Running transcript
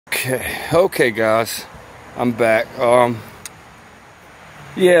Okay guys, I'm back.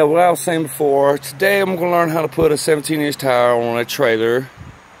 Yeah, what I was saying before, today I'm gonna learn how to put a 17-inch tire on a trailer.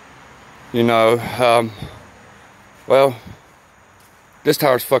 You know, well, this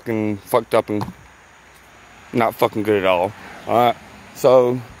tire's fucking fucked up and not fucking good at all. Alright,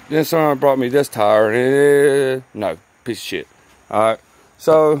 so then someone brought me this tire and no, piece of shit. Alright,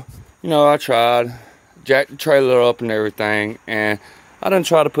 so, you know, I tried, jacked the trailer up and everything, and I done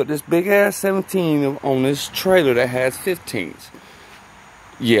tried to put this big ass 17 on this trailer that has 15s.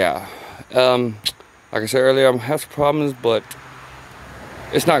 Yeah, like I said earlier, I'm having some problems, but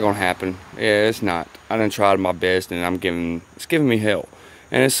it's not gonna happen. Yeah, it's not. I done tried my best, and it's giving me hell.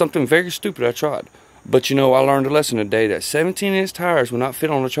 And it's something very stupid I tried. But you know, I learned a lesson today that 17-inch tires will not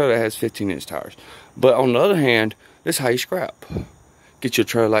fit on a trailer that has 15-inch tires. But on the other hand, this is how you scrap. Get your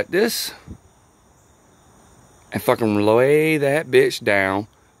trailer like this, and fucking lay that bitch down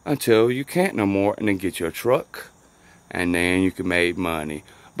until you can't no more, and then get you a truck, and then you can make money.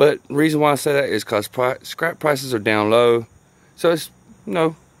 But the reason why I say that is because scrap prices are down low, so it's, you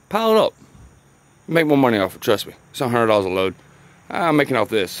know, pile it up. You make more money off it, trust me. It's $100 a load. I'm making off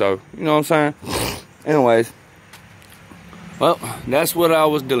this, so you know what I'm saying. Anyways, well, that's what I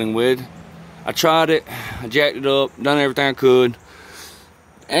was dealing with. I tried it, I jacked it up, done everything I could,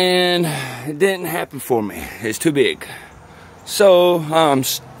 and it didn't happen for me. It's too big. So I'm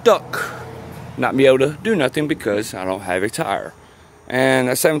stuck not be able to do nothing because I don't have a tire. And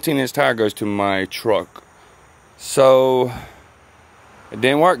that 17-inch tire goes to my truck. So it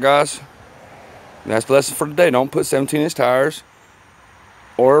didn't work, guys. That's the lesson for today. Don't put 17-inch tires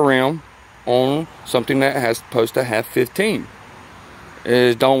or a rim on something that has supposed to have 15.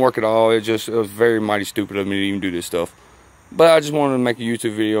 It don't work at all. It was very mighty stupid of me to even do this stuff. But I just wanted to make a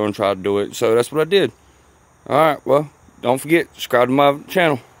YouTube video and try to do it, so that's what I did. Alright, well, don't forget, subscribe to my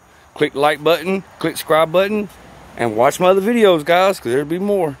channel. Click the like button, click subscribe button, and watch my other videos, guys, because there'll be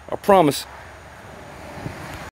more. I promise.